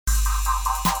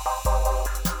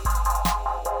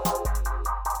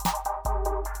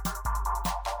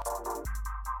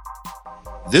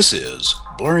This is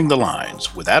Blurring the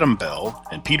Lines with Adam Bell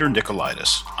and Peter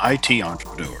Nicolaitis, IT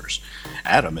entrepreneurs.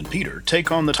 Adam and Peter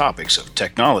take on the topics of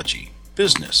technology,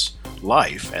 business,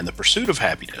 life, and the pursuit of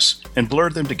happiness and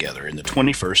blur them together in the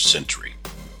 21st century.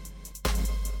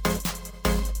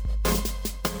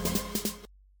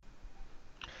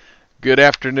 Good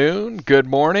afternoon, good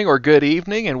morning, or good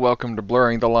evening, and welcome to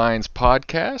Blurring the Lines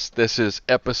podcast. This is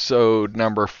episode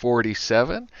number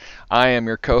 47. I am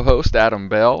your co-host, Adam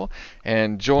Bell,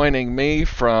 and joining me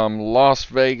from Las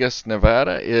Vegas,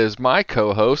 Nevada, is my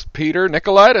co-host, Peter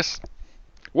Nicolaitis.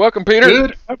 Welcome, Peter.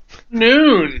 Good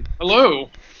afternoon. Hello.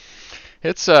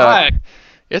 Hi.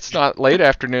 It's not late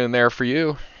afternoon there for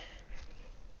you.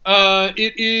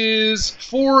 It is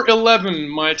 4:11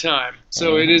 my time,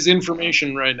 so it is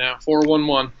information right now.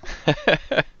 4:11.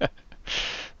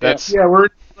 Yeah, we're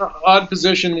in an odd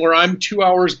position where I'm 2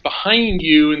 hours behind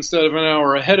you instead of an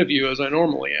hour ahead of you as I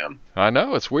normally am. I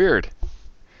know, it's weird.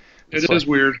 It is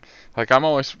weird. Like I'm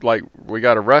always like, we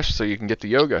got to rush so you can get to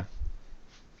yoga.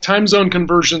 Time zone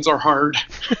conversions are hard.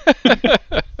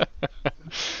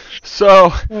 So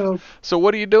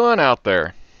what are you doing out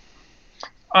there?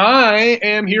 I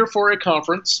am here for a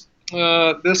conference.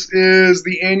 This is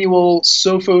the annual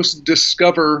Sophos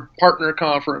Discover Partner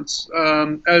Conference.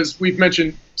 As we've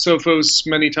mentioned Sophos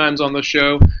many times on the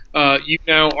show, you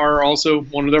now are also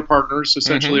one of their partners,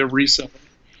 essentially a reseller.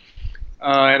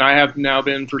 And I have now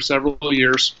been for several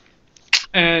years.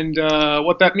 And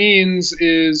what that means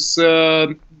is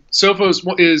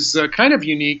Sophos is kind of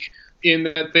unique in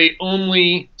that they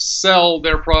only sell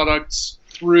their products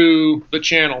through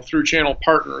channel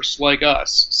partners like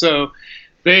us. So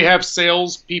they have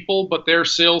salespeople, but their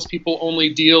salespeople only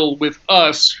deal with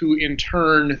us, who in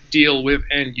turn deal with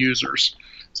end users.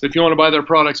 So if you want to buy their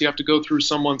products, you have to go through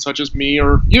someone such as me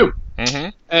or you.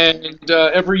 And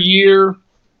every year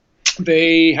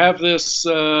they have this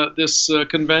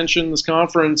convention, this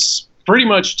conference, pretty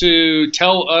much to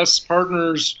tell us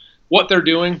partners what they're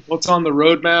doing, what's on the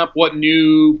roadmap, what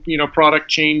new product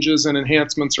changes and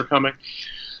enhancements are coming.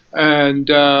 And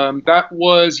that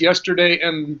was yesterday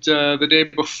and the day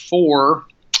before.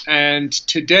 And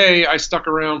today I stuck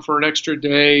around for an extra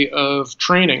day of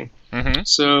training.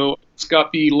 So it's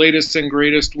got the latest and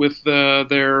greatest with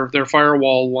their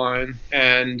firewall line.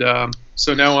 And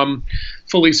so now I'm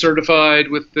fully certified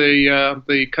with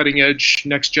the cutting edge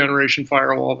next generation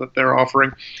firewall that they're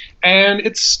offering. And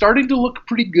it's starting to look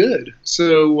pretty good.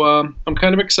 So I'm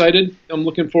kind of excited. I'm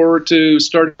looking forward to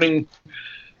starting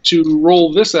to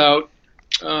roll this out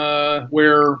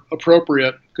where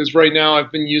appropriate, because right now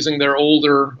I've been using their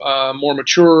older, more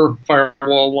mature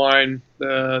firewall line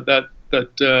that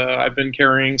I've been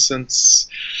carrying since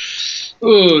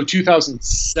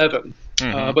 2007.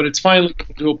 But it's finally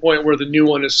come to a point where the new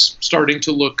one is starting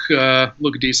to look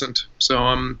decent. So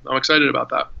I'm excited about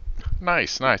that.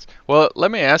 Nice. Well,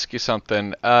 let me ask you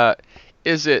something.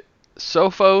 Is it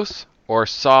Sophos or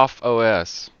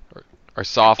SoftOS or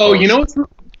Sophos? Oh, you know what's...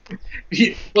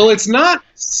 Well, it's not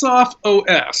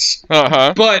SoftOS,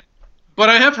 but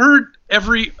I have heard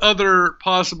every other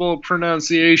possible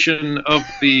pronunciation of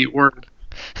the word.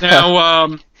 Now,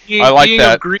 I like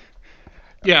that.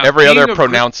 Every other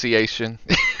pronunciation.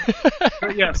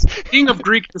 Yes, being of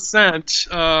Greek descent,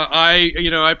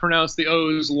 I pronounce the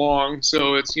O's long,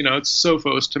 so it's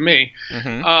Sophos to me. But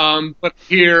I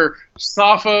hear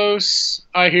Sophos,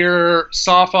 I hear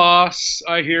Sophos,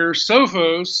 I hear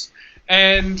Sophos.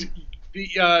 And the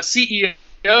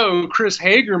CEO, Chris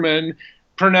Hagerman,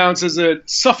 pronounces it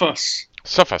Sophos.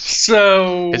 Sophos.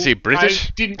 So is he British?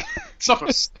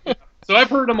 Sophos. So I've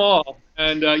heard them all.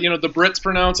 And, the Brits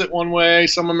pronounce it one way,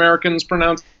 some Americans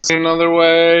pronounce it another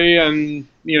way, and,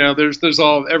 there's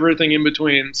everything in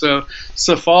between. So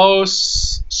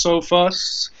Sophos,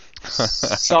 Sophos,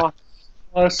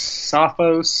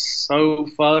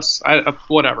 Sophos,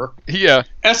 whatever. Yeah.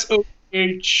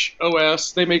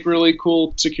 SOHOS, they make really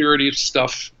cool security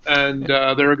stuff, and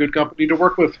they're a good company to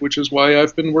work with, which is why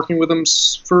I've been working with them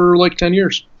for like 10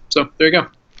 years. So there you go.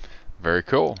 Very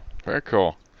cool.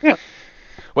 Yeah.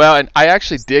 Well, and I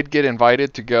actually did get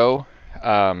invited to go.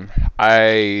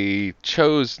 I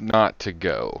chose not to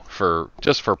go for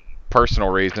personal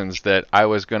reasons, that I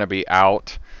was going to be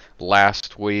out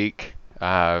last week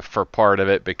for part of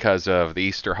it because of the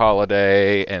Easter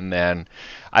holiday, and then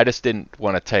I just didn't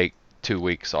want to take 2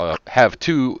 weeks off, have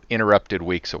 2 interrupted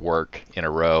weeks of work in a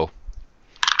row.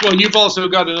 Well, you've also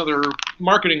got another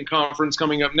marketing conference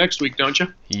coming up next week, don't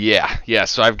you? Yeah.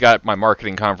 So I've got my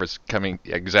marketing conference coming,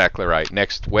 exactly right.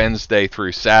 Next Wednesday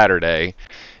through Saturday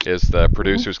is the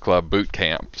Producers Club Boot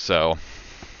Camp. So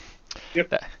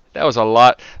That was a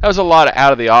lot. That was a lot of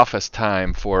out of the office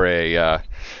time for a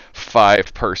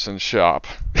 5-person shop.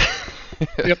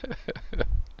 Yep.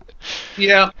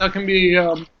 Yeah, that can be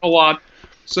a lot.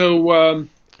 So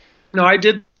no, I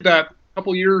did that a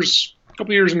couple years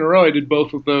in a row. I did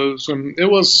both of those, and it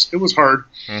was hard.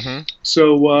 Mm-hmm.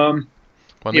 So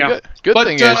Well, yeah. the good But,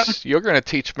 thing is you're going to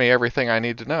teach me everything I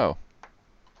need to know.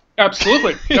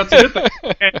 Absolutely, that's a good thing.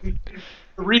 And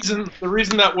the reason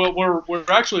that we're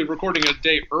actually recording a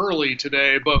day early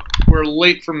today, but we're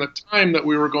late from the time that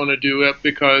we were going to do it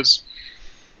because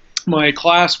my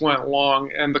class went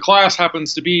long, and the class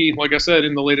happens to be, like I said,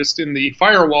 in the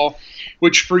firewall,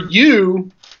 which for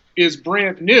you is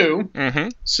brand new. Mm-hmm.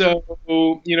 So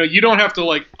you don't have to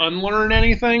like unlearn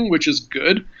anything, which is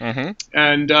good. Mm-hmm.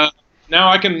 And now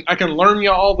I can learn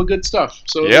you all the good stuff.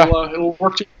 So Yeah. it'll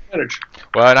work to your advantage.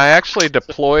 Well, and I actually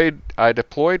deployed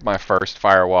my first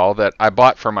firewall that I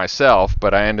bought for myself,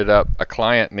 but a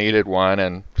client needed one,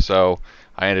 and so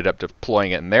I ended up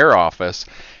deploying it in their office.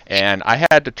 And I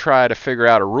had to try to figure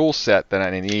out a rule set that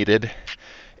I needed,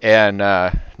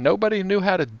 and nobody knew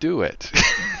how to do it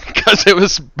because it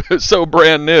was so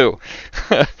brand new.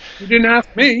 You didn't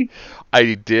ask me.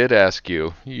 I did ask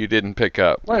you. You didn't pick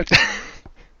up. What?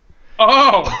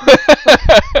 Oh.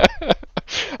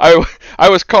 I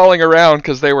was calling around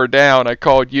because they were down. I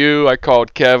called you, I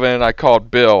called Kevin, I called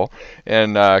Bill,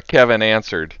 and Kevin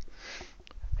answered.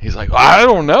 He's like, I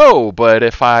don't know, but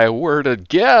if I were to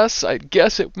guess, I'd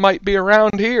guess it might be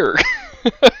around here.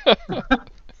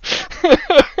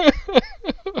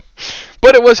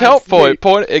 But it was helpful.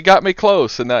 It got me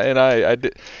close, and I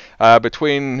did.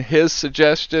 Between his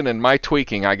suggestion and my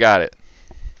tweaking, I got it.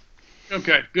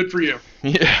 Okay, good for you.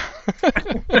 Yeah.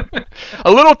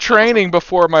 A little training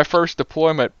before my first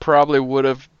deployment probably would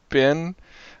have been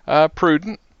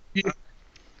prudent.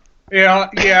 Yeah.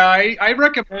 I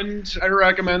recommend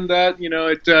that.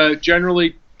 It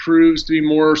generally proves to be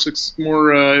more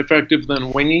effective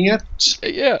than winging it.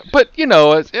 Yeah, but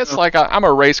it's like I'm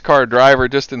a race car driver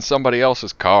just in somebody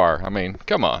else's car. I mean,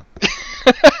 come on.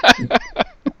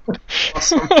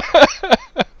 Awesome.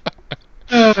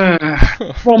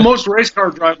 Well, most race car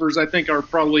drivers, I think, are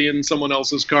probably in someone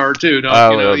else's car too.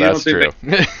 That's true.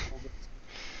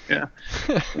 Yeah.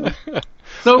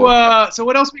 So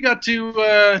what else we got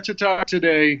to talk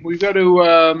today? We got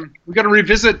to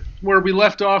revisit where we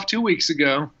left off 2 weeks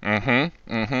ago.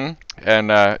 Mm-hmm. Mm-hmm.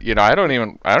 And I don't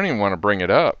even want to bring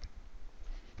it up.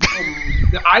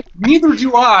 Neither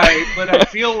do I, but I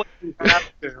feel like we have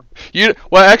to. You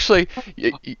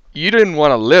didn't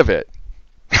want to live it.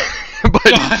 But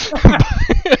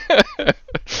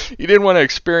you didn't want to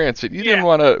experience it. You didn't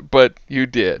want to, but you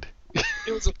did.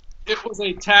 It was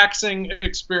a taxing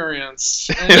experience.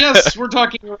 And yes, we're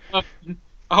talking about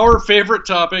our favorite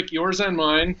topic, yours and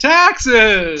mine,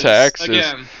 taxes. Taxes.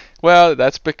 Again. Well,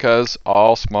 that's because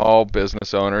all small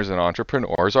business owners and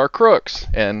entrepreneurs are crooks,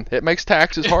 and it makes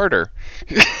taxes harder.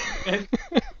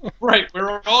 Right,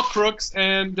 we're all crooks,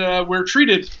 and we're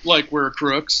treated like we're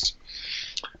crooks.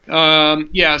 So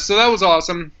that was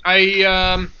awesome.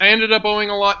 I ended up owing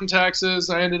a lot in taxes.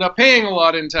 I ended up paying a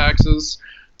lot in taxes.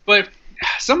 But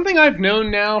something I've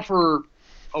known now for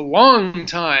a long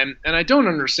time, and I don't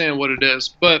understand what it is,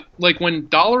 but like when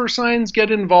dollar signs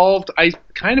get involved, I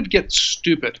kind of get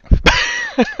stupid.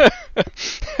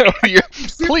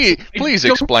 Please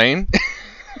explain.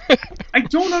 I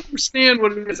don't understand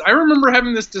what it is. I remember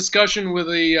having this discussion with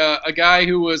a guy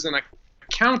who was an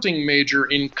accounting major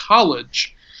in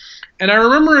college. And I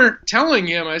remember telling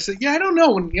him, I said, I don't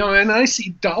know, and I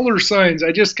see dollar signs,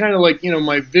 I just kind of like,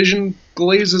 my vision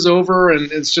glazes over,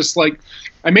 and it's just like,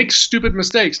 I make stupid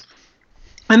mistakes.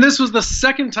 And this was the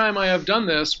second time I have done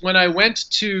this. When I went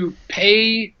to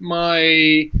pay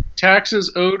my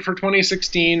taxes owed for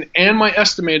 2016 and my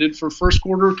estimated for first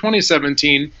quarter of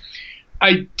 2017,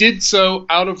 I did so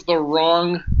out of the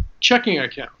wrong checking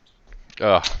account.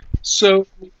 So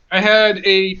I had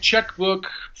a checkbook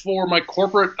for my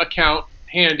corporate account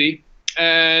handy,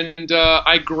 and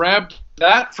I grabbed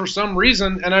that for some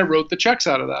reason, and I wrote the checks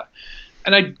out of that.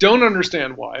 And I don't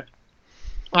understand why.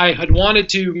 I had wanted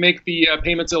to make the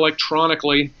payments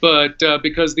electronically, but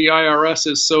because the IRS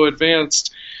is so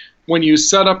advanced, when you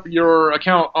set up your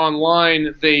account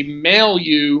online, they mail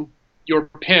you your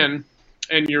PIN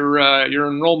and your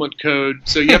enrollment code,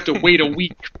 so you have to wait a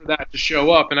week for that to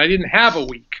show up, and I didn't have a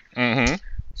week. Mm-hmm.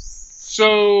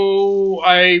 So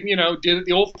I, did it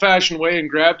the old-fashioned way and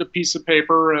grabbed a piece of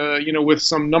paper, with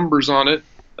some numbers on it,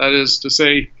 that is to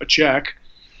say, a check,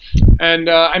 and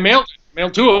I mailed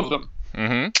 2 of them.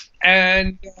 Mm-hmm.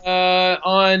 And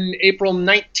on April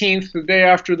 19th, the day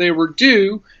after they were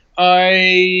due,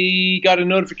 I got a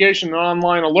notification, an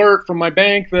online alert from my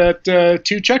bank that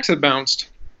 2 checks had bounced.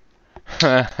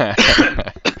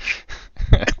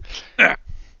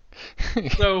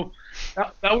 So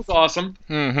that was awesome.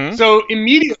 Mm-hmm. So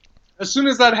immediately, as soon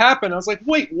as that happened, I was like,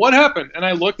 wait, what happened? And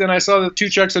I looked and I saw that 2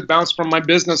 checks had bounced from my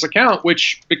business account,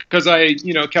 which, because I,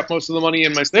 kept most of the money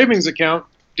in my savings account,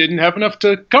 didn't have enough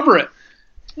to cover it.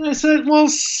 And I said, well,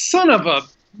 son of a...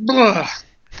 Blah.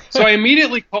 So I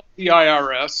immediately called the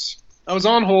IRS. I was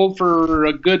on hold for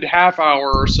a good half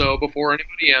hour or so before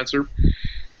anybody answered.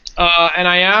 And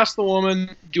I asked the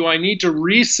woman, do I need to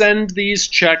resend these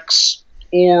checks,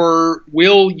 or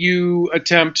will you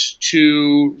attempt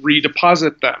to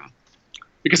redeposit them?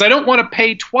 Because I don't want to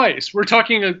pay twice. We're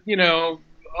talking,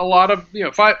 a lot of,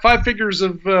 five figures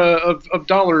of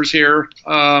dollars here.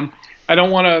 I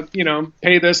don't want to,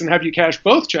 pay this and have you cash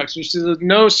both checks. And she said,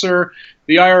 no, sir,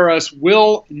 the IRS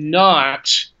will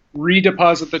not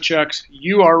redeposit the checks.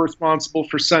 You are responsible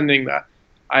for sending that.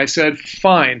 I said,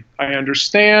 fine, I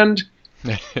understand.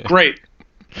 Great.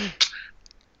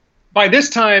 By this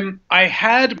time, I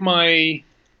had my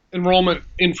enrollment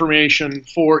information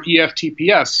for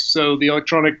EFTPS, so the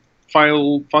electronic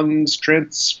file funds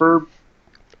transfer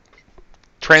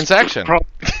transaction.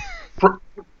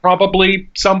 Probably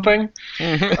something.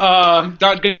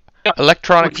 Mm-hmm.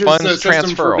 Electronic funds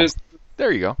transfer.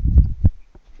 There you go.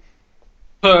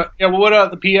 Yeah, well, what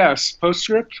about the PS?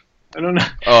 Postscript? I don't know.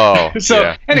 Oh, so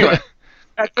yeah. Anyway,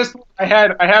 at this point, I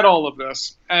had all of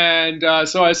this, and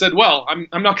so I said, well, I'm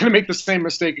not going to make the same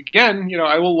mistake again.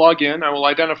 I will log in, I will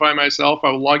identify myself,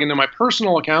 I will log into my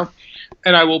personal account,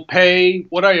 and I will pay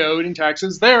what I owed in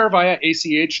taxes there via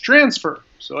ACH transfer.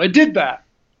 So I did that.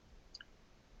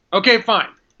 Okay, fine.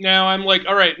 Now I'm like,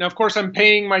 all right, now of course I'm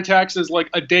paying my taxes like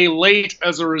a day late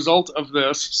as a result of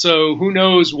this, so who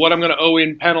knows what I'm going to owe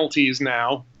in penalties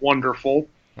now. Wonderful.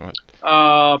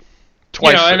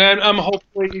 Twice. And I'm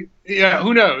hopefully,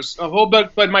 who knows?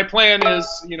 But my plan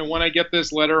is, when I get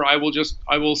this letter, I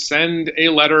will send a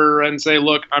letter and say,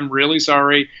 look, I'm really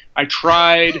sorry. I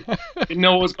tried, didn't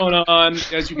know what was going on.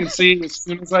 As you can see, as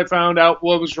soon as I found out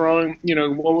what was wrong,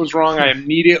 I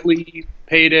immediately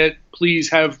paid it. Please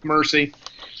have mercy.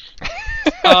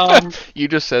 You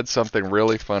just said something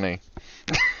really funny.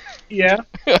 Yeah.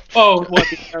 Oh, what,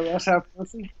 the IRS have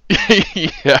mercy?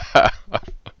 Yeah.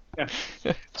 Yeah.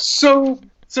 So,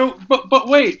 but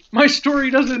wait, my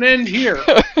story doesn't end here.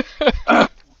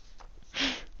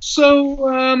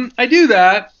 So I do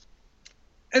that,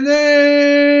 and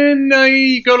then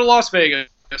I go to Las Vegas,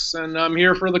 and I'm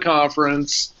here for the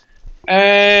conference.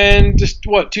 And just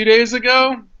 2 days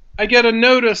ago, I get a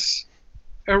notice,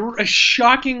 a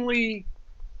shockingly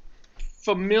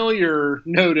familiar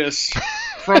notice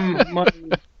from my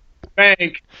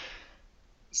bank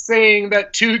saying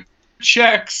that 2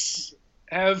 checks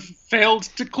have failed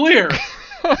to clear.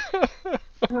 And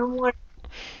I'm like,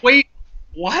 wait,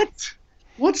 what?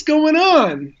 What's going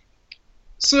on?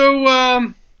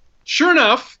 So, sure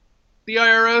enough, the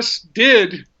IRS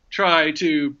did try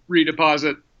to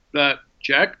redeposit that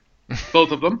check,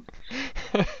 both of them.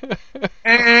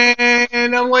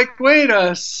 And I'm like, wait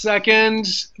a second.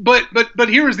 But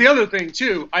here's the other thing,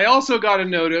 too. I also got a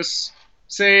notice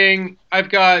saying I've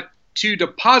got 2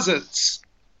 deposits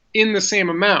in the same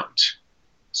amount.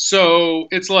 So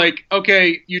it's like,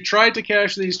 okay, you tried to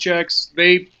cash these checks,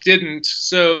 they didn't,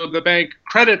 so the bank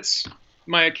credits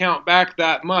my account back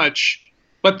that much,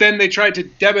 but then they tried to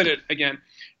debit it again.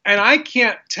 And I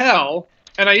can't tell,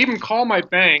 and I even call my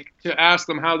bank to ask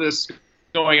them how this is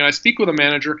going, and I speak with a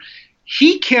manager.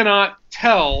 He cannot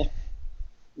tell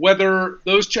whether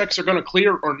those checks are going to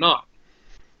clear or not.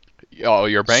 Oh,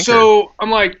 your banker. So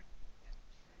I'm like,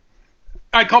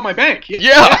 I called my bank.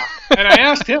 Yeah. And I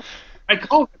asked him. I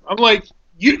called him. I'm like,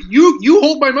 you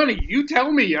hold my money. You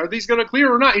tell me, are these going to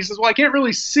clear or not? He says, well, I can't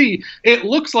really see. It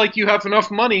looks like you have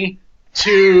enough money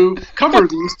to cover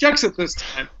these checks at this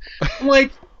time. I'm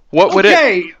like, what would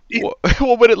okay.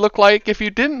 What would it look like if you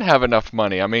didn't have enough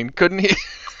money? I mean, couldn't he?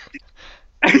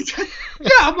 Yeah,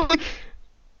 I'm like,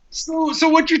 so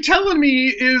what you're telling me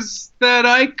is that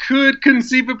I could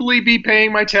conceivably be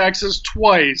paying my taxes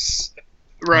twice,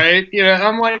 right?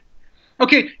 I'm like,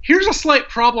 okay, here's a slight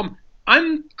problem.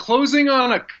 I'm closing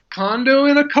on a condo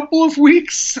in a couple of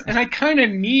weeks, and I kind of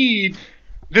need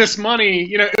this money.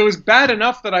 It was bad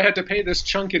enough that I had to pay this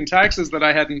chunk in taxes that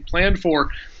I hadn't planned for.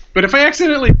 But if I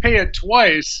accidentally pay it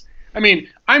twice, I mean,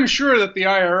 I'm sure that the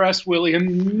IRS will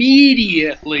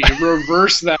immediately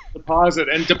reverse that deposit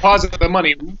and deposit the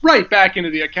money right back into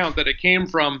the account that it came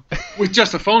from with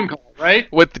just a phone call,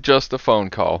 right? With just a phone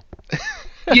call.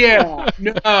 Yeah,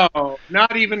 no,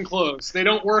 not even close. They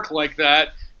don't work like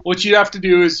that. what you have to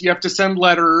do is you have to send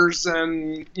letters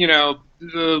and,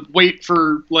 wait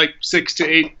for like 6 to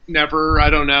 8, never, I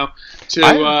don't know,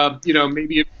 to,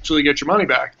 maybe eventually get your money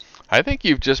back. I think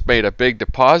you've just made a big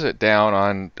deposit down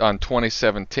on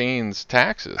 2017's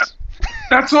taxes.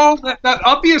 That's all. That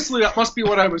obviously that must be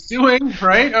what I was doing,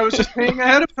 right? I was just paying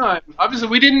ahead of time. Obviously,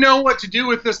 we didn't know what to do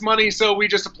with this money, so we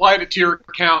just applied it to your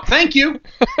account. Thank you.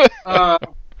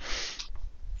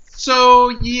 So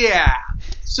yeah.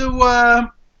 So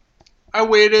I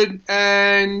waited,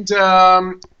 and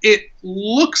it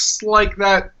looks like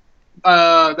that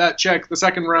check, the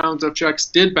second round of checks,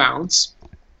 did bounce.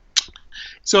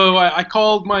 So I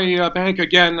called my bank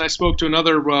again. I spoke to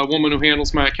another woman who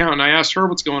handles my account, and I asked her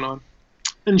what's going on.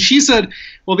 And she said,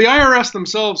 well, the IRS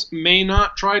themselves may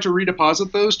not try to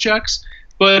redeposit those checks,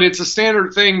 but it's a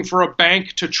standard thing for a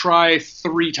bank to try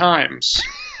 3 times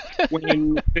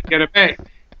when they get a bank.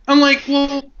 I'm like,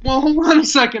 well, hold on a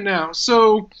second now.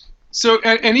 So,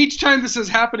 and each time this is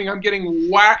happening, I'm getting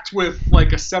whacked with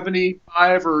like a $75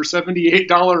 or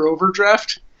 $78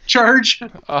 overdraft charge.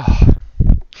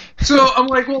 So I'm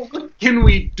like, well, can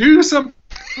we do something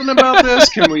about this?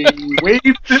 Can we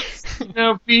waive this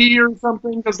fee or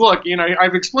something? Because look,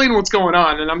 I've explained what's going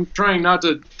on, and I'm trying not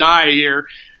to die here,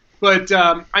 but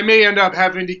I may end up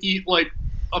having to eat like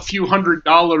a few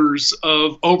 $100s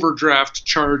of overdraft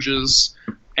charges,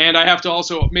 and I have to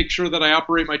also make sure that I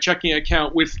operate my checking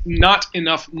account with not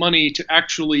enough money to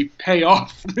actually pay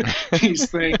off these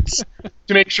things,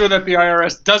 to make sure that the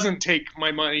IRS doesn't take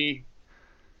my money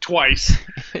twice.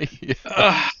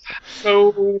 Yeah.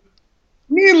 So,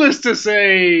 needless to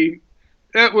say,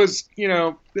 that was,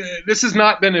 this has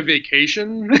not been a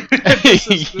vacation. This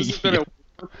has been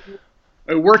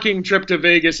a working trip to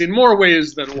Vegas in more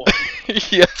ways than one.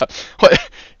 Yeah.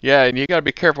 Yeah, and you got to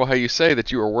be careful how you say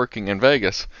that you were working in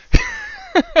Vegas.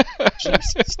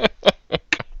 Jesus.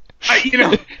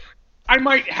 I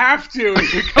might have to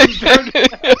if it comes down to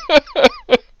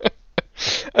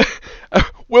that.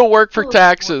 We'll work for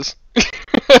taxes.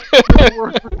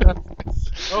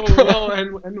 Oh, well,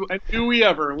 and do we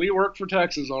ever? We work for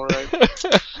taxes, all right.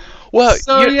 Well,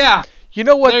 so yeah. You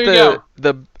know what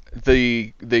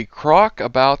the crock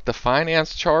about the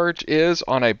finance charge is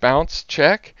on a bounce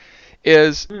check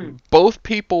is both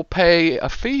people pay a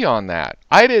fee on that.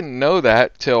 I didn't know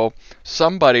that till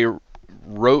somebody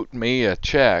wrote me a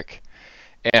check,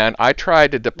 and I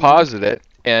tried to deposit it,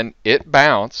 and it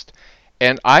bounced,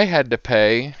 and I had to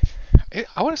pay,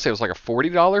 I want to say it was like a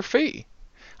 $40 fee.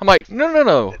 I'm like,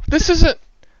 no, this isn't,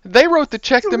 they wrote the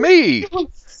check to me.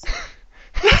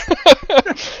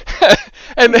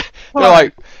 And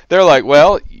they're like,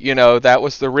 well, that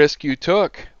was the risk you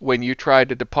took when you tried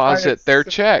to deposit their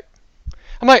check.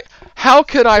 I'm like, how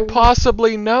could I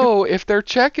possibly know if their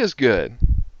check is good?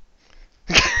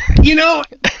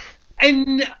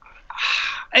 And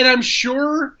I'm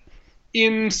sure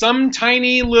in some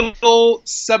tiny little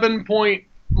 7-point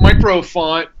micro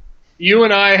font, you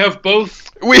and I have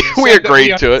both we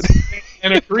agreed to it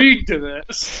and agreed to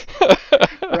this,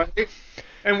 right?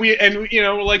 And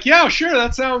we're like, yeah, sure,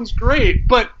 that sounds great,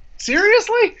 but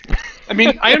seriously? I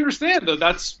mean, I understand though.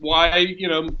 That's why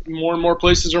more and more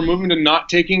places are moving to not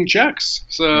taking checks.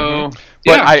 So,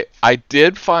 But I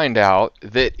did find out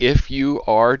that if you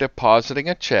are depositing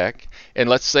a check, and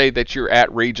let's say that you're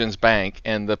at Regions Bank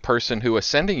and the person who was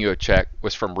sending you a check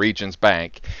was from Regions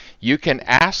Bank, you can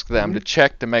ask them to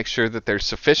check to make sure that there's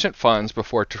sufficient funds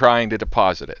before trying to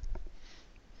deposit it.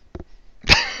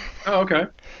 Oh, okay.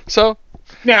 So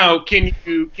now, can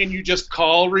you just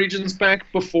call Regions Bank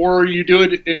before you do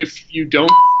it if you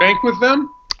don't bank with them?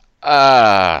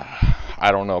 I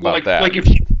don't know about that. Like if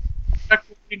you check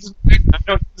with Regions Bank, I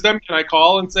don't use them, can I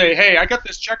call and say, hey, I got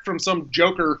this check from some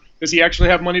joker. Does he actually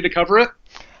have money to cover it?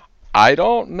 I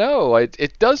don't know.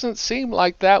 It doesn't seem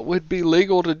like that would be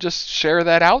legal to just share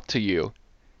that out to you.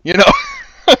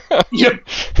 Yeah,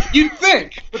 you'd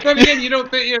think, but then again, you don't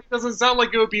think it doesn't sound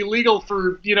like it would be legal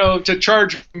for to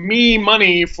charge me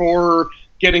money for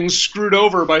getting screwed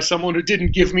over by someone who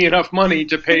didn't give me enough money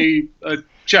to pay a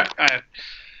check.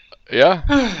 Yeah.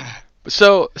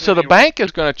 So the bank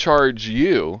is going to charge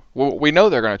you. Well, we know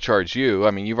they're going to charge you.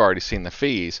 I mean, you've already seen the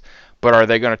fees, but are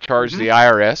they going to charge the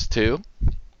IRS too?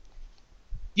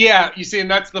 Yeah, you see,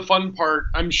 and that's the fun part.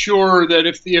 I'm sure that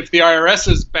if the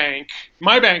IRS's bank,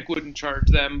 my bank wouldn't charge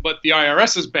them, but the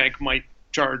IRS's bank might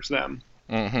charge them.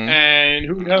 Mm-hmm. And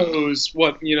who knows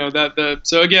what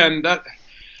so again, that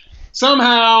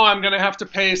somehow I'm going to have to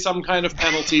pay some kind of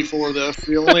penalty for this.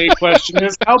 The only question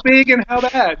is how big and how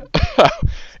bad.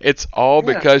 It's all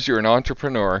because you're an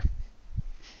entrepreneur.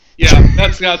 Yeah,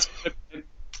 that's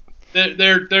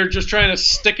They're just trying to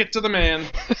stick it to the man,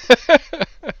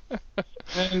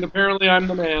 and apparently I'm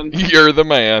the man. You're the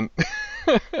man.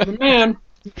 The man.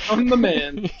 I'm the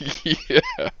man.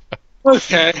 Yeah.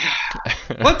 Okay.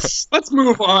 Let's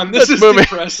move on. This is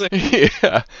depressing.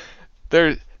 Yeah.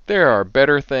 There are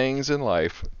better things in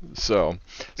life. So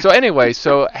anyway,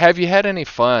 so have you had any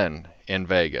fun in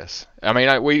Vegas? I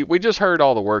mean, we just heard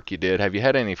all the work you did. Have you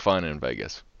had any fun in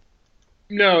Vegas?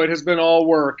 No, it has been all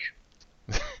work.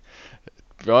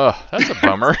 Oh, that's a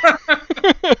bummer.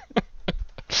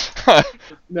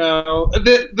 No,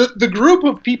 the group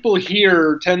of people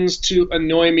here tends to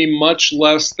annoy me much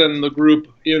less than the group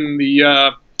in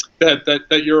the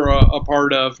that you're a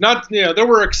part of. Not, there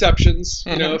were exceptions.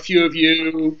 Mm-hmm. A few of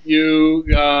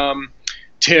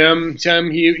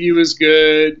Tim, he was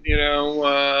good.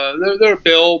 There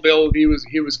Bill, he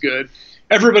was good.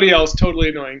 Everybody else totally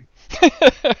annoying.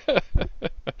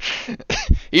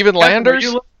 Even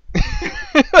Landers.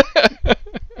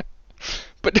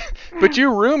 But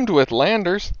you roomed with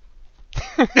Landers.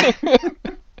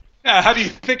 Yeah, how do you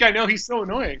think I know he's so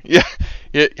annoying? Yeah.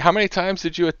 How many times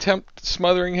did you attempt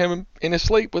smothering him in his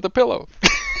sleep with a pillow?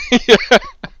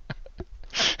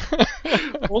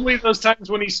 Only those times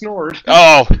when he snored.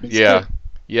 Oh, yeah.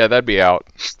 Yeah, that'd be out.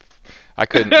 I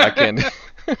can't.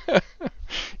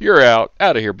 You're out.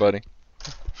 Out of here, buddy.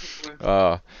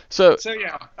 So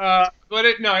yeah, but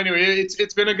anyway,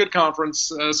 it's been a good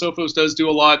conference. Sophos does do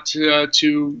a lot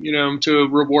to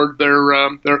reward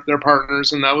their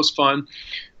partners, and that was fun.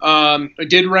 I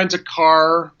did rent a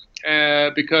car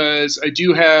because I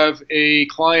do have a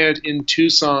client in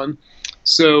Tucson,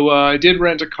 so I did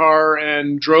rent a car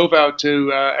and drove out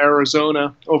to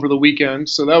Arizona over the weekend.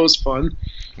 So that was fun.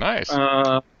 Nice.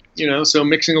 So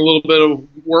mixing a little bit of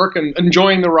work and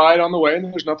enjoying the ride on the way,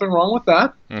 and there's nothing wrong with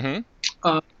that. Mm-hmm.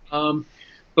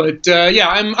 But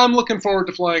I'm looking forward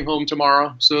to flying home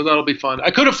tomorrow, so that'll be fun. I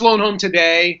could have flown home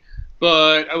today,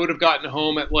 but I would have gotten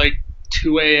home at like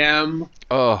 2 a.m.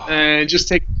 Oh. And just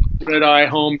take red eye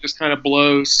home just kind of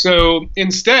blows. So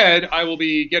instead, I will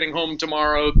be getting home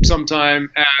tomorrow sometime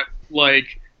at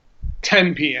like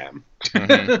 10 p.m.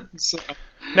 Mm-hmm. So,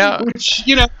 now, which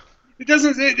it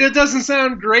doesn't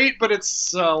sound great, but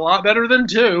it's a lot better than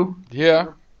 2.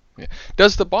 Yeah.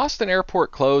 Does the Boston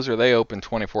airport close, or are they open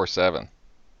 24/7?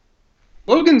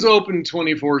 Logan's open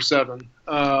 24/7,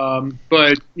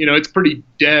 but it's pretty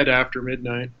dead after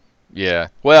midnight. Yeah.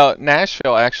 Well,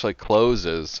 Nashville actually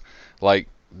closes, like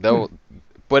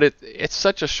but it's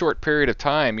such a short period of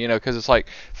time, because it's like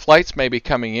flights may be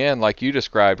coming in, like you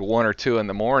described, 1 or 2 in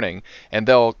the morning, and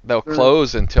they'll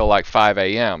close until like 5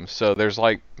 a.m. So there's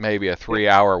like maybe a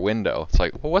 3-hour window. It's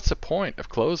like, well, what's the point of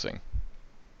closing?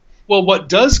 Well, what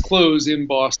does close in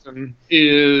Boston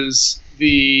is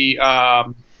the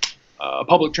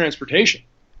public transportation.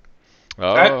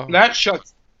 Oh. That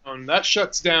shuts down. That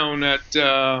shuts down at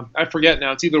I forget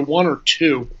now. It's either 1 or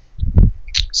 2.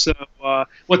 So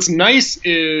what's nice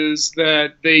is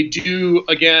that they do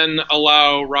again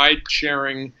allow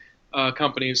ride-sharing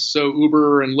companies, so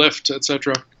Uber and Lyft,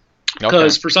 etc.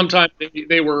 Because for some time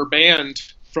they were banned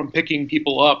from picking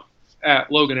people up at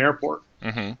Logan Airport.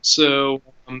 Mm-hmm. So,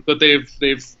 but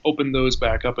they've opened those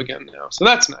back up again now. So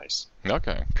that's nice.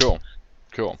 Okay. Cool.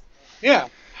 Yeah.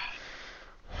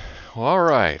 Well, all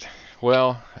right.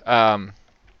 Well,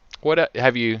 what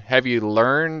have you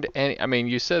learned any? I mean,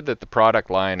 you said that the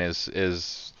product line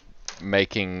is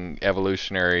making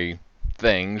evolutionary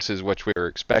things, is what we were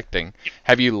expecting.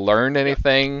 Have you learned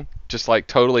anything just like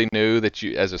totally new that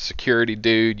you, as a security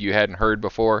dude, you hadn't heard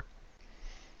before?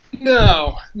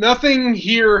 No, nothing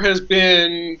here has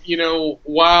been,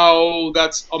 wow,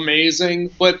 that's amazing.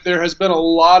 But there has been a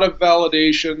lot of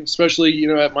validation, especially,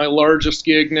 at my largest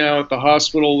gig now at the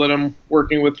hospital that I'm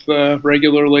working with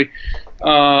regularly,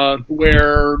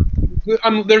 where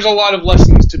there's a lot of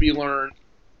lessons to be learned.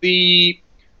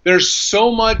 There's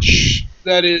so much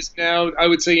that is now, I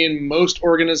would say, in most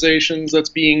organizations that's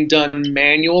being done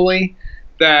manually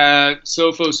that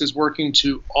Sophos is working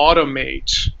to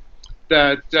automate.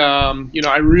 That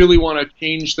I really want to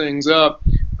change things up.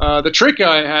 The trick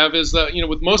I have is that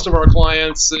with most of our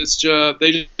clients, it's just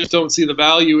they just don't see the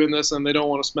value in this and they don't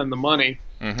want to spend the money.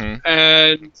 Mm-hmm.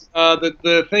 And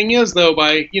the thing is, though,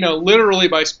 by literally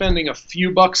by spending a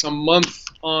few bucks a month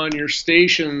on your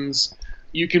stations,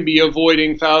 you can be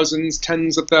avoiding thousands,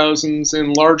 tens of thousands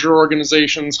in larger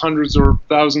organizations, hundreds or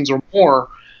thousands or more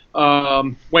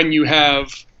when you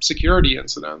have security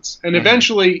incidents, and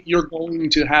eventually you're going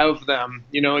to have them.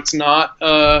 It's not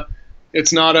an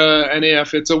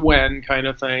if, it's a when kind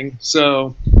of thing.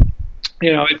 So,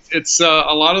 it's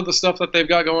a lot of the stuff that they've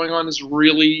got going on is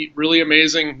really, really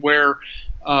amazing. Where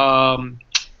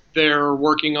They're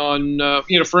working on,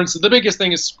 for instance, the biggest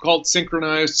thing is called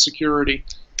synchronized security,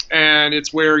 and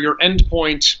it's where your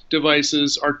endpoint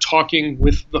devices are talking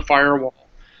with the firewall.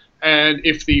 And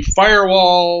if the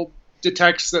firewall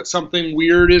detects that something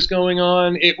weird is going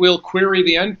on, it will query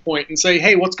the endpoint and say,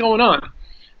 hey, what's going on?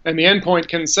 And the endpoint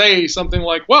can say something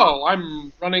like, well,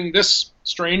 I'm running this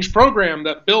strange program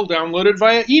that Bill downloaded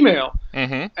via email.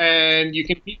 Mm-hmm. And you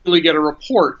can easily get a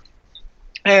report.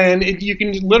 And you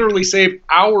can literally save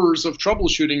hours of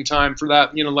troubleshooting time for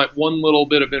that, like one little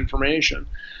bit of information.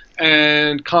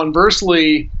 And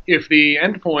conversely, if the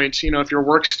endpoint, if your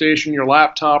workstation, your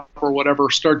laptop, or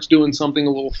whatever starts doing something a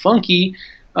little funky,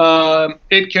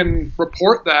 it can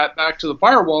report that back to the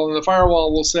firewall, and the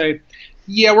firewall will say,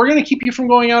 yeah, we're going to keep you from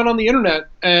going out on the internet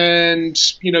and,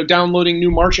 downloading new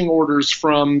marching orders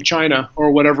from China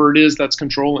or whatever it is that's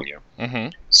controlling you. Mm-hmm.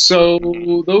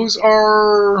 So those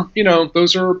are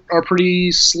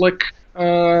pretty slick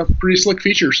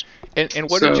features. And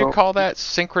what did you call that?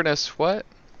 Synchronous what?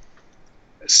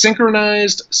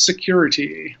 Synchronized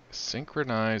security.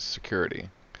 Synchronized security.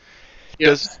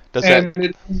 Yes.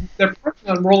 They're working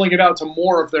on rolling it out to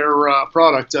more of their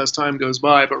product as time goes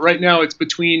by. But right now it's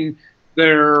between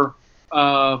their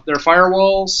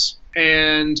firewalls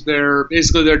and their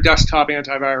desktop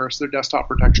antivirus, their desktop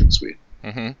protection suite.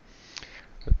 Mm-hmm.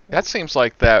 That seems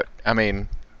like that. I mean,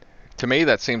 to me,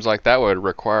 that seems like that would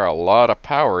require a lot of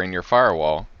power in your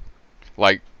firewall,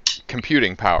 like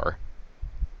computing power.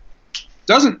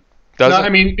 Doesn't. No, I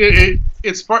mean,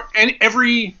 it's part. And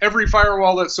every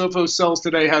firewall that Sophos sells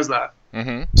today has that.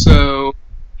 Mm-hmm. So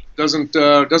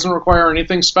doesn't require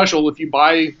anything special if you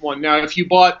buy one. Now, if you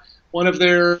bought one of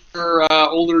their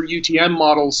older UTM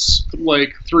models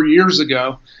like 3 years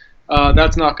ago,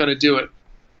 that's not going to do it.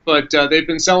 But they've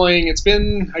been selling. It's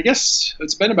been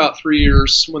about 3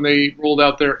 years when they rolled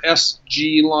out their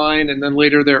SG line and then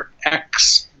later their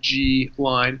XG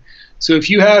line. So if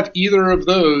you have either of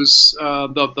those,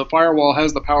 the firewall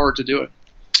has the power to do it.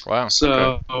 Wow.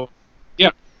 So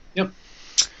Yep.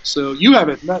 So you have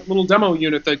it, that little demo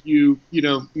unit that you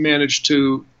managed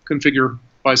to configure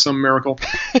by some miracle.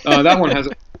 That one has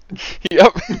it.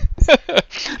 Yep.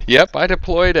 Yep. I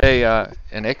deployed an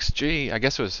XG. I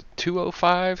guess it was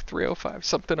 205, 305,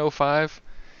 something 05,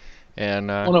 and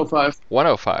 105.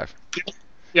 105.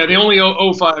 Yeah, the only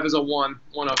 05 is a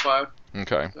 105.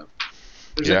 Okay. So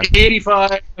there's an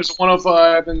 85, there's a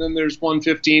 105, and then there's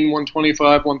 115,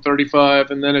 125,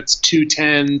 135, and then it's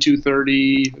 210,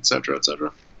 230, et cetera, et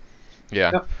cetera.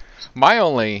 Yeah.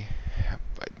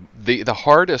 The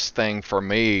hardest thing for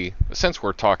me, since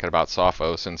we're talking about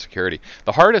Sophos and security,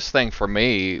 the hardest thing for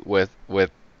me with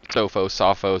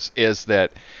Sophos is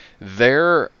that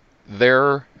their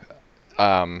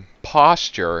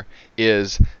posture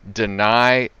is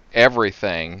deny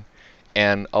everything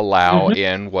and allow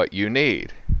in what you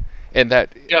need, and that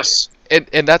yes,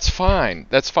 and that's fine.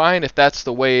 That's fine if that's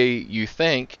the way you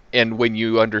think, and when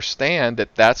you understand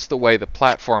that that's the way the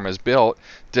platform is built,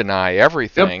 deny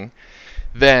everything.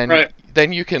 Yep.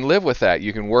 Then you can live with that.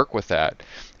 You can work with that.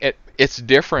 It's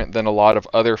different than a lot of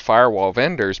other firewall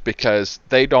vendors because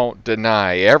they don't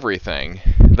deny everything.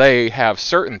 They have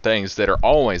certain things that are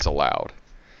always allowed,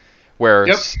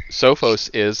 whereas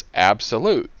Sophos is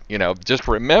absolute. Just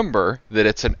remember that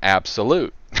it's an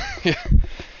absolute.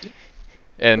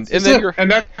 and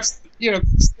that's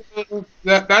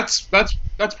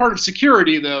that's part of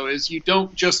security, though, is you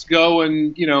don't just go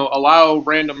and allow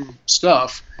random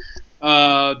stuff.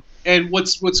 And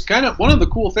what's kind of one of the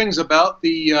cool things about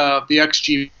the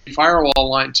XG firewall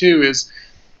line too is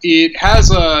it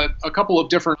has a couple of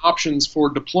different options for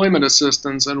deployment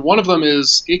assistance, and one of them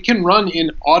is it can run in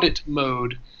audit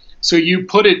mode. So you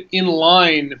put it in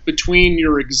line between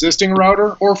your existing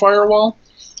router or firewall,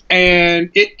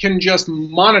 and it can just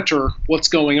monitor what's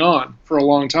going on for a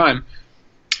long time.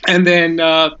 And then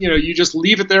you just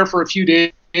leave it there for a few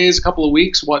days, a couple of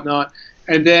weeks, whatnot.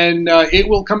 And then it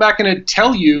will come back and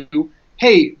tell you,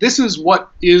 hey, this is what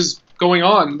is going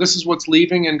on. This is what's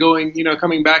leaving and going,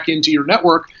 coming back into your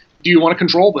network. Do you want to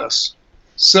control this?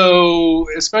 So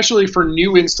especially for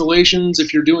new installations,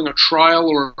 if you're doing a trial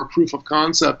or a proof of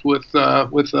concept with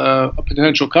a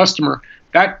potential customer,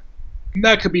 that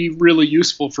could be really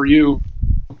useful for you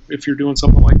if you're doing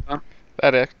something like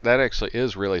that. That actually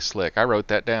is really slick. I wrote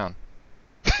that down.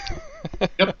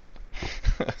 Yep.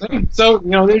 So,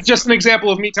 there's just an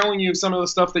example of me telling you some of the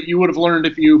stuff that you would have learned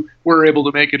if you were able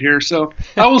to make it here. So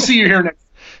I will see you here next.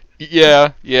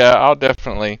 Yeah, I'll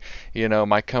definitely.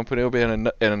 My company will be in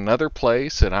another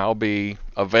place, and I'll be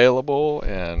available,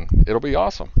 and it'll be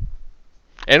awesome.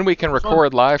 And we can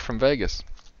record live from Vegas.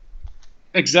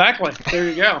 Exactly. There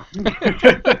you go.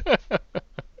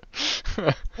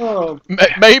 Oh.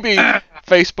 Maybe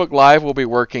Facebook Live will be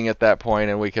working at that point,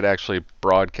 and we could actually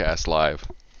broadcast live.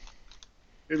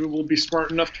 Maybe we'll be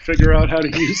smart enough to figure out how to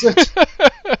use it.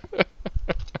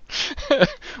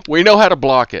 We know how to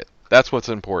block it. That's what's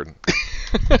important.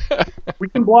 We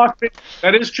can block it.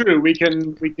 That is true. We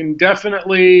can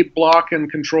definitely block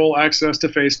and control access to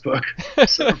Facebook.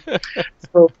 So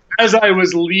as I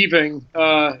was leaving,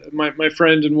 my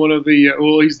friend and one of the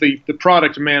he's the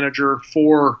product manager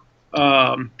for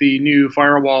the new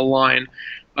firewall line.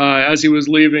 As he was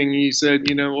leaving, he said,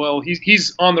 well,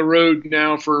 he's on the road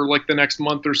now for like the next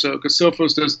month or so, because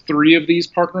Sophos does 3 of these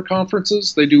partner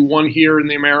conferences. They do one here in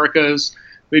the Americas,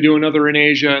 they do another in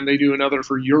Asia, and they do another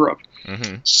for Europe.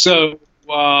 Mm-hmm. So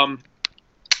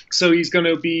he's going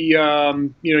to be,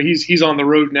 he's on the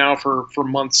road now for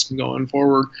months going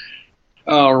forward,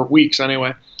 or weeks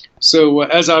anyway. So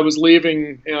as I was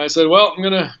leaving, I said, well, I'm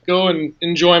going to go and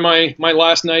enjoy my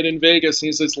last night in Vegas. And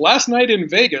he says, last night in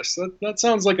Vegas? That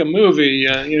sounds like a movie.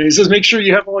 He says, make sure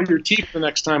you have all your teeth the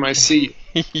next time I see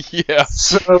you. Yeah.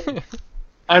 So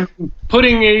I'm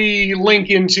putting a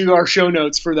link into our show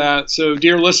notes for that. So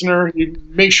dear listener, you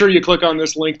make sure you click on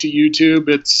this link to YouTube.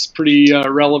 It's pretty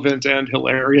relevant and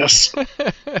hilarious.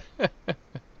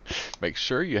 Make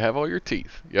sure you have all your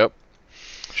teeth. Yep.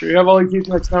 Sure you have all your teeth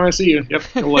next time I see you. Yep,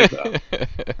 you'll like that.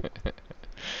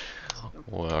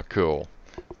 Well, cool.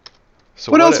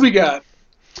 So what else we got?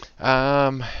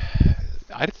 I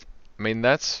mean,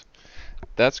 that's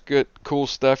good, cool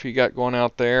stuff you got going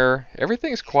out there.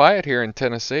 Everything's quiet here in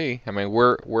Tennessee. I mean,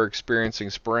 we're experiencing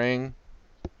spring.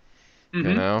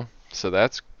 Mm-hmm. So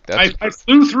that's. I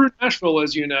flew through Nashville,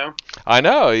 as you know. I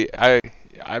know. I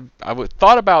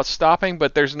thought about stopping,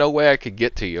 but there's no way I could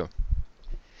get to you.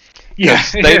 Yeah,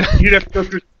 you'd have to go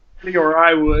through city, or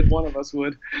I would. One of us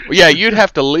would. Yeah, you'd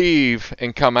have to leave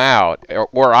and come out,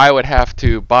 or I would have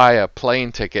to buy a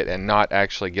plane ticket and not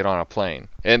actually get on a plane.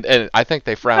 And I think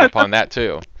they frown upon that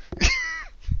too.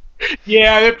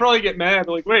 Yeah, they'd probably get mad.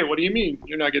 They're like, wait, what do you mean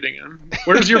you're not getting in?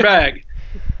 Where's your bag?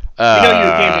 We know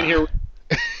you came in here.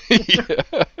 Yeah.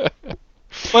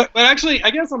 But actually, I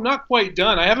guess I'm not quite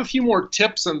done. I have a few more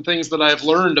tips and things that I've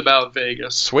learned about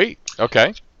Vegas. Sweet.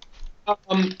 Okay.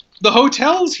 The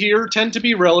hotels here tend to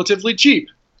be relatively cheap.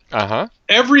 Uh-huh.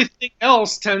 Everything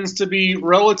else tends to be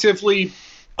relatively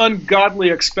ungodly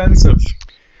expensive.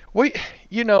 Wait,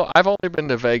 I've only been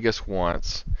to Vegas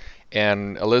once,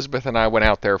 and Elizabeth and I went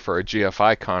out there for a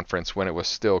GFI conference when it was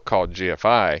still called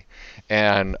GFI,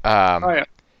 and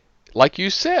like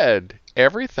you said,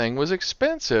 everything was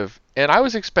expensive, and I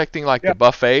was expecting the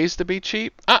buffets to be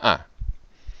cheap.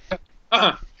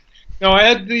 No, I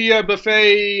had the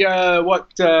buffet,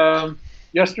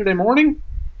 yesterday morning?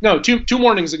 No, two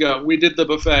mornings ago, we did the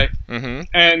buffet. Mm-hmm.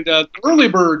 And the early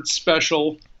bird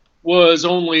special was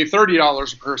only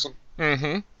 $30 a person.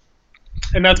 Mm-hmm.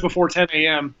 And that's before 10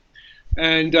 a.m.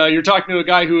 And you're talking to a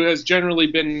guy who has generally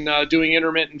been doing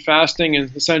intermittent fasting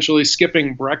and essentially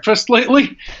skipping breakfast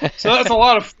lately. So that's a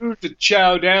lot of food to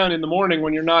chow down in the morning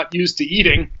when you're not used to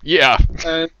eating. Yeah.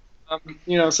 And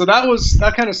so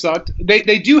that kind of sucked.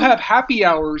 They do have happy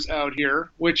hours out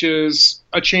here, which is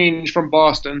a change from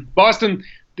Boston. Boston,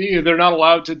 they're not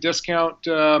allowed to discount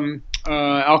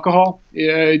alcohol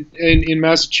in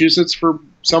Massachusetts for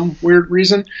some weird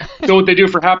reason. So what they do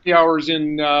for happy hours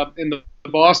in the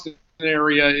Boston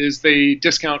area is they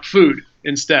discount food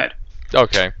instead.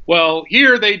 Okay. Well,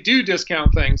 here they do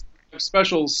discount things,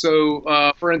 specials.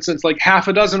 So, for instance, like half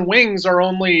a dozen wings are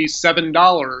only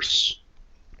 $7.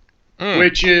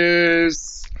 Which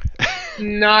is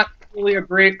not really a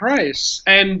great price.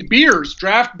 And beers,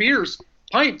 draft beers,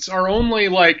 pints are only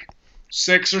like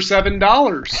 $6 or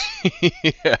 $7.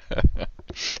 Yeah.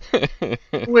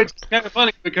 Which is kind of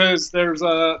funny because there's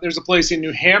a place in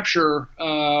New Hampshire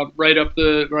right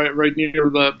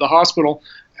near the hospital,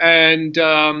 and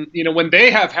when they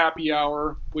have happy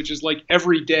hour, which is like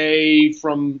every day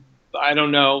from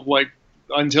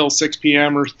until 6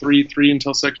 p.m. or 3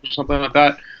 until 6 or something like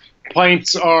that.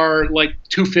 Pints are like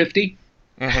 $2.50.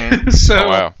 Mm-hmm. So, oh,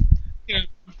 wow.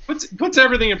 Puts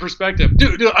everything in perspective.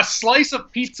 Dude, a slice of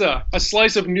pizza, a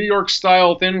slice of New York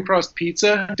style thin crust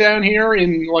pizza down here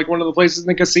in like one of the places in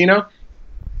the casino,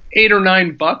 $8 or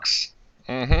 $9.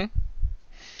 Mm-hmm.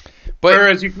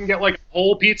 Whereas you can get like a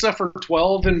whole pizza for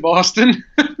 $12 in Boston.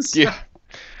 So, yeah.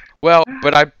 Well,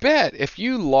 but I bet if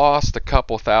you lost a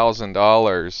couple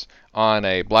 $1,000s on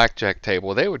a blackjack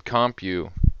table, they would comp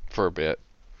you for a bit.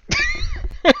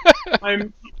 They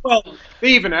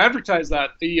even advertise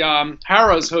that. The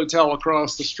Harrah's Hotel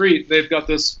across the street, they've got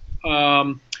this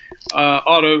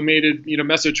automated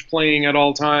message playing at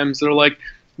all times. They're like,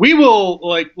 we will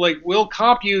we'll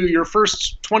comp you your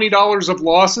first $20 of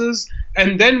losses,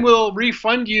 and then we'll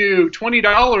refund you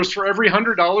 $20 for every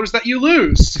 $100 that you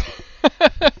lose.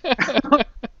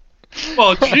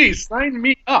 Well, geez, sign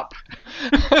me up.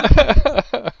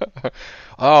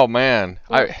 Oh man,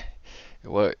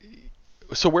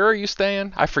 so where are you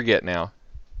staying? I forget now.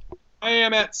 I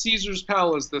am at Caesar's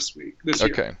Palace this year.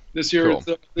 Okay. This year, cool.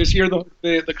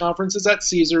 the conference is at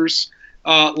Caesar's.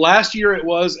 Last year it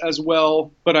was as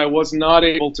well, but I was not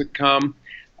able to come.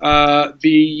 The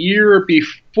year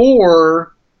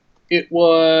before it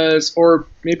was, or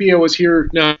maybe I was here.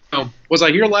 No, was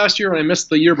I here last year and I missed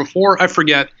the year before? I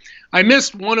forget. I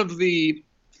missed one of the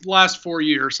last 4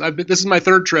 years. This is my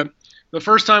third trip. The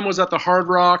first time was at the Hard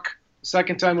Rock. The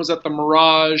second time was at the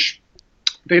Mirage.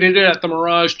 They did it at the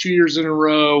Mirage 2 years in a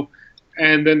row,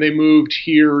 and then they moved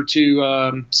here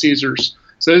to Caesars.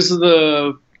 So this is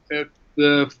the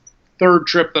third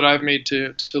trip that I've made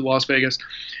to Las Vegas.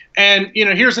 And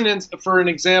here's an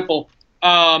example.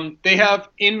 They have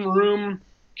in-room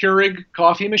Keurig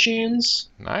coffee machines.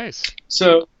 Nice.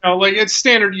 So it's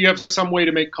standard. You have some way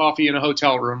to make coffee in a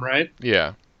hotel room, right?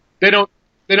 Yeah. They don't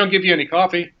give you any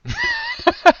coffee.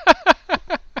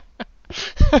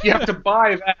 You have to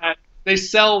buy that. They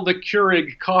sell the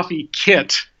Keurig coffee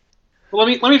kit. Well,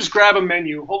 let me just grab a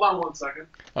menu. Hold on one second.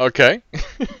 Okay.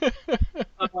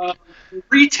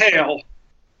 Retail.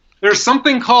 There's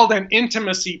something called an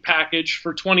intimacy package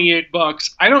for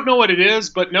 $28. I don't know what it is,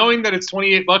 but knowing that it's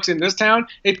 $28 in this town,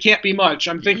 it can't be much.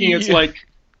 I'm thinking it's like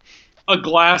a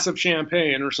glass of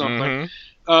champagne or something.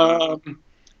 Mm-hmm.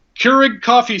 Keurig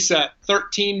coffee set,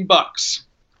 $13.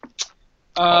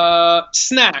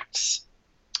 Snacks.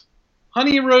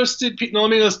 Honey roasted. Let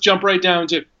me just jump right down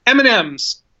to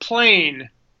M&M's plain,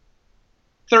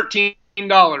 $13.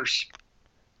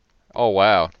 Oh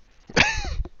wow.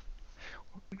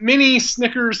 Mini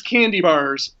Snickers candy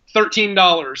bars,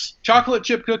 $13. Chocolate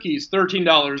chip cookies,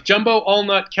 $13. Jumbo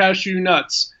all-nut cashew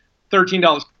nuts,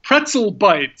 $13. Pretzel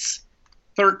bites,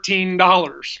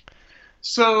 $13.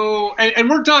 So, and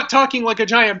we're not talking like a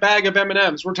giant bag of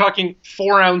M&Ms. We're talking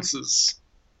 4 ounces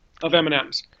of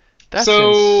M&Ms. That's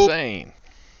insane.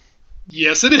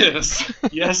 Yes, it is.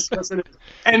 Yes, it is.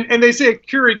 And they say a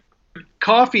Keurig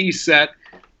coffee set,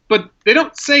 but they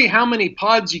don't say how many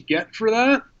pods you get for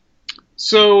that.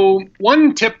 So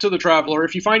one tip to the traveler,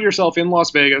 if you find yourself in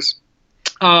Las Vegas,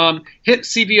 hit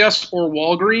CVS or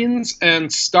Walgreens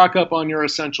and stock up on your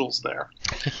essentials there.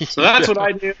 So that's what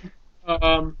I did.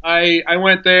 I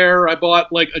went there. I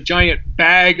bought like a giant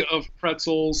bag of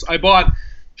pretzels. I bought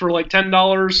for like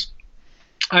 $10.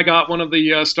 I got one of the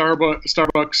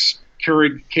Starbucks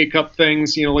Keurig K-Cup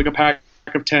things, like a pack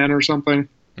of 10 or something.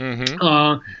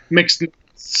 Mm-hmm. Mixed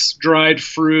nuts, dried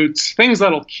fruits, things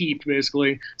that'll keep,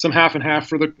 basically. Some half and half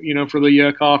for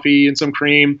the coffee, and some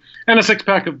cream, and a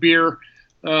 6-pack of beer.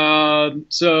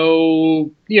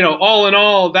 So all in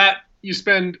all, that you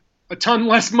spend a ton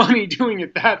less money doing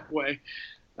it that way.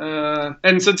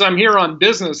 And since I'm here on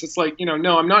business, it's like,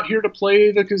 no, I'm not here to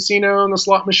play the casino and the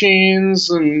slot machines.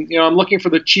 And, I'm looking for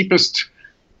the cheapest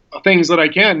things that I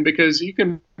can, because you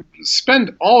can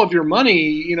spend all of your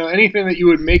money, anything that you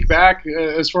would make back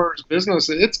as far as business,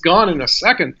 it's gone in a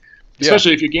second,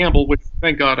 especially if you gamble, which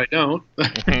thank God I don't.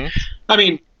 Mm-hmm. I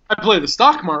mean, I play the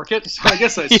stock market, so I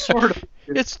guess I sort of.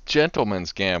 It's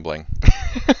gentleman's gambling.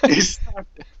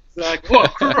 Exactly. Well,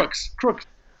 crooks.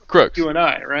 You and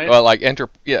I, right? Well, like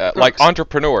like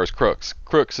entrepreneurs, crooks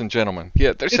and gentlemen.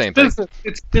 Yeah, they're the same thing.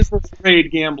 It's business grade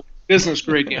gambling. Business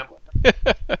grade gambling.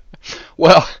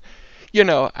 Well,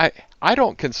 I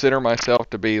don't consider myself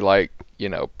to be like,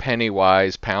 penny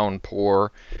wise, pound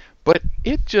poor, but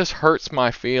it just hurts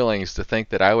my feelings to think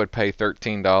that I would pay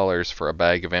 $13 for a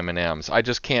bag of M&Ms. I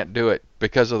just can't do it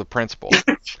because of the principle.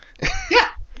 Yeah,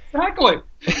 exactly.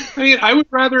 I mean, I would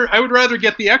rather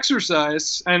get the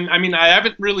exercise, and I mean, I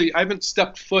haven't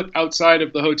stepped foot outside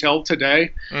of the hotel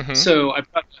today, mm-hmm. So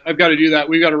I've got to do that.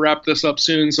 We've got to wrap this up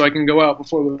soon so I can go out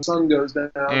before the sun goes down.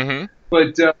 Mm-hmm.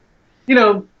 But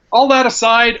all that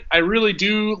aside, I really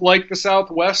do like the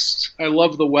Southwest. I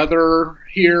love the weather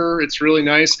here. It's really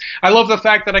nice. I love the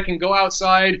fact that I can go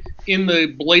outside in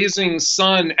the blazing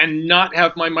sun and not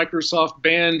have my Microsoft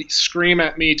band scream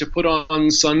at me to put on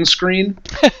sunscreen.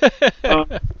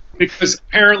 Because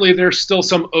apparently there's still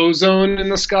some ozone in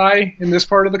the sky in this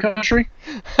part of the country.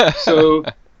 So,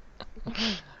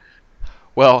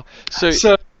 well,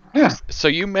 so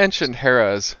you mentioned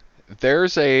Harrah's.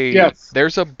 There's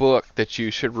a book that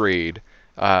you should read,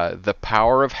 The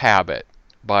Power of Habit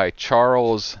by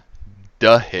Charles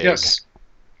Duhigg. Yes.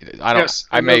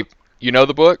 You know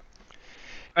the book?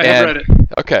 I have read it.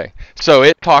 Okay, so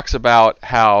it talks about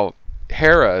how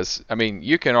Harrah's, I mean,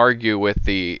 you can argue with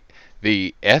the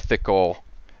ethical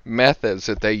methods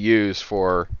that they use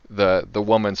for the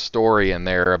woman's story in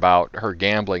there about her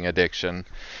gambling addiction,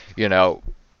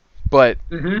 but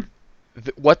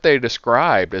what they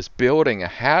described as building a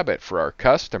habit for our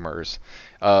customers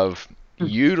of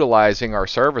utilizing our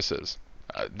services.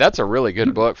 That's a really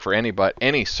good book for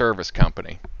any service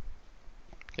company,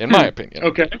 in my opinion.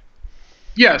 Okay.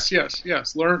 Yes.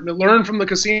 Learn from the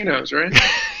casinos, right?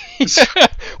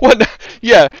 Well,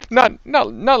 yeah, not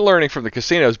learning from the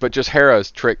casinos, but just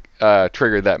Harrah's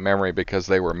triggered that memory because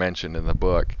they were mentioned in the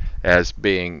book as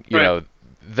being,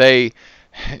 they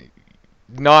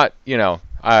not,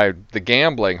 the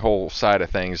gambling whole side of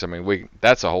things. I mean,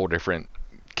 that's a whole different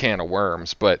can of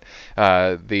worms, but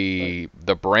the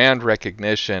brand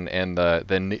recognition and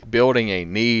the building a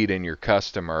need in your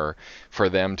customer for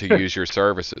them to use your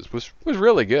services was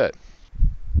really good.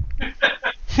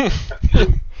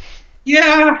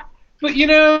 Yeah, but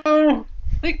I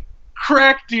think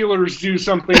crack dealers do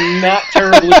something not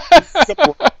terribly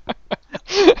similar.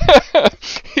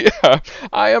 Yeah,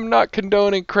 I am not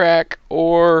condoning crack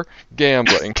or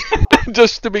gambling,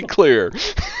 just to be clear.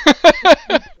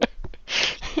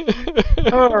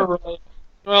 All right.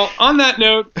 Well, on that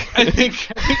note, I think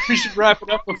we should wrap it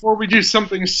up before we do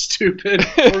something stupid.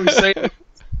 Before we say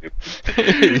something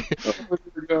stupid. Oh my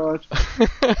God.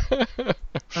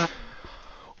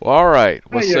 Well, all right.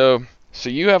 Well, so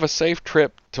you have a safe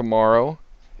trip tomorrow,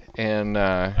 and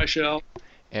I shall.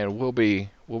 And we'll be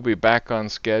back on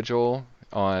schedule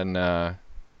on.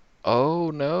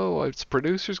 Oh no, it's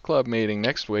Producers Club meeting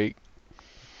next week.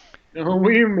 No,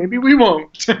 maybe we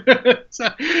won't.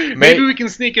 Maybe we can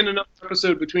sneak in another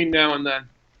episode between now and then.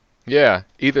 Yeah,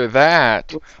 either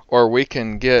that or we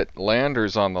can get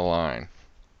Landers on the line.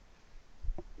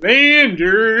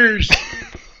 Landers.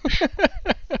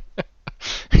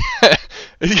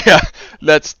 Yeah,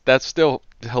 that's still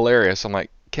hilarious. I'm like,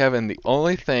 Kevin, the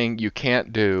only thing you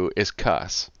can't do is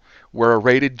cuss. We're a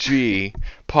rated G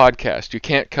podcast. You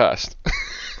can't cuss.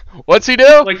 What's he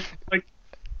do? Like,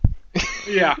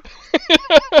 yeah.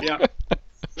 Yeah.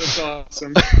 That's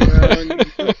awesome. Given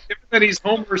that he's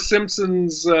Homer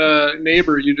Simpson's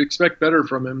neighbor, you'd expect better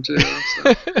from him, too.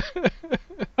 So.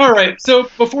 All right. So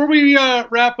before we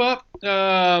wrap up,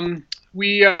 I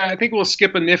think we'll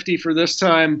skip a nifty for this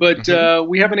time, but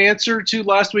we have an answer to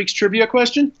last week's trivia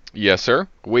question. Yes, sir.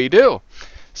 We do.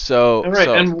 So, all right.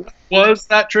 And what was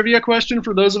that trivia question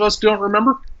for those of us who don't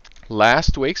remember?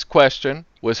 Last week's question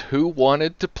was who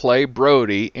wanted to play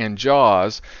Brody in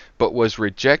Jaws but was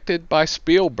rejected by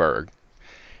Spielberg,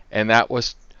 and that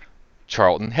was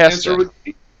Charlton Heston. Answer would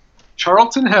be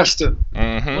Charlton Heston.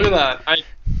 Mm-hmm. Look at that. I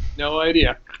no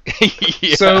idea.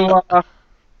 Yeah.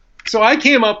 So I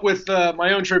came up with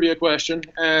my own trivia question,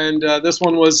 and this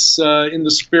one was in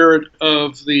the spirit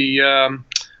of the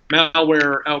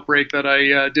malware outbreak that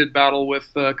I did battle with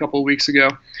a couple of weeks ago.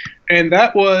 And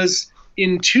that was,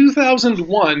 in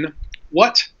 2001,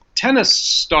 what tennis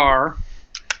star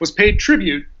was paid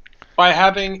tribute by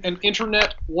having an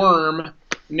internet worm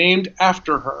named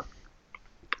after her?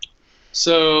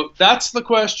 So that's the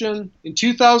question. In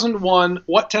 2001,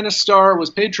 what tennis star was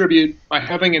paid tribute by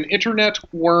having an internet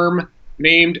worm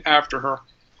named after her?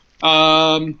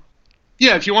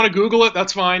 Yeah, if you want to Google it,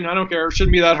 that's fine. I don't care. It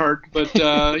shouldn't be that hard. But,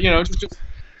 just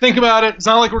think about it. It's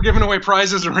not like we're giving away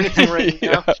prizes or anything right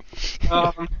now.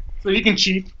 So you can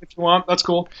cheat if you want. That's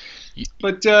cool.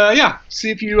 But, see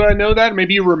if you know that.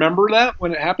 Maybe you remember that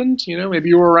when it happened. Maybe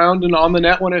you were around and on the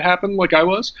net when it happened like I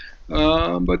was.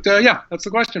 But that's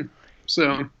the question.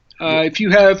 So if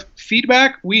you have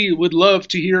feedback, we would love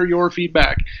to hear your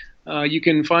feedback. You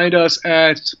can find us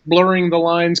at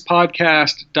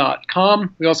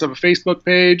blurringthelinespodcast.com. We also have a Facebook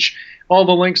page. All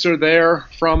the links are there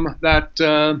from that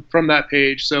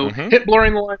page. So hit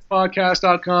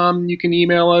blurringthelinespodcast.com. You can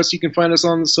email us. You can find us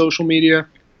on the social media,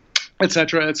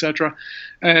 etc., etc.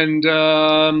 And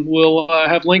we'll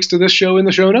have links to this show in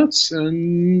the show notes.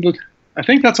 And I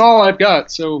think that's all I've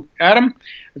got. So, Adam,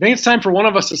 I think it's time for one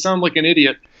of us to sound like an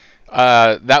idiot.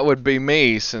 That would be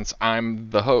me, since I'm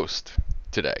the host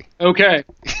today. Okay.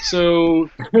 So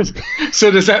does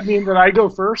that mean that I go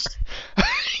first?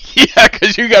 Yeah,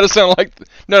 because you got to sound like...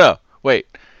 No, wait.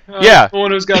 Yeah. The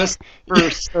one who's got to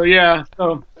first. So, yeah.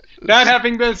 So, that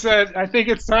having been said, I think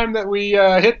it's time that we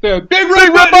hit the big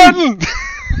red button!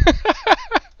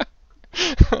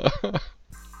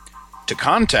 To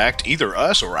contact either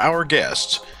us or our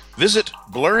guests, visit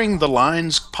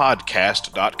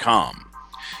blurringthelinespodcast.com.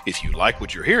 If you like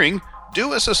what you're hearing,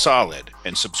 do us a solid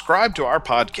and subscribe to our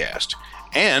podcast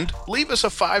And leave us a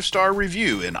 5-star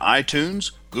review in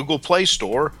iTunes, Google Play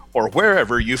Store, or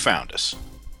wherever you found us.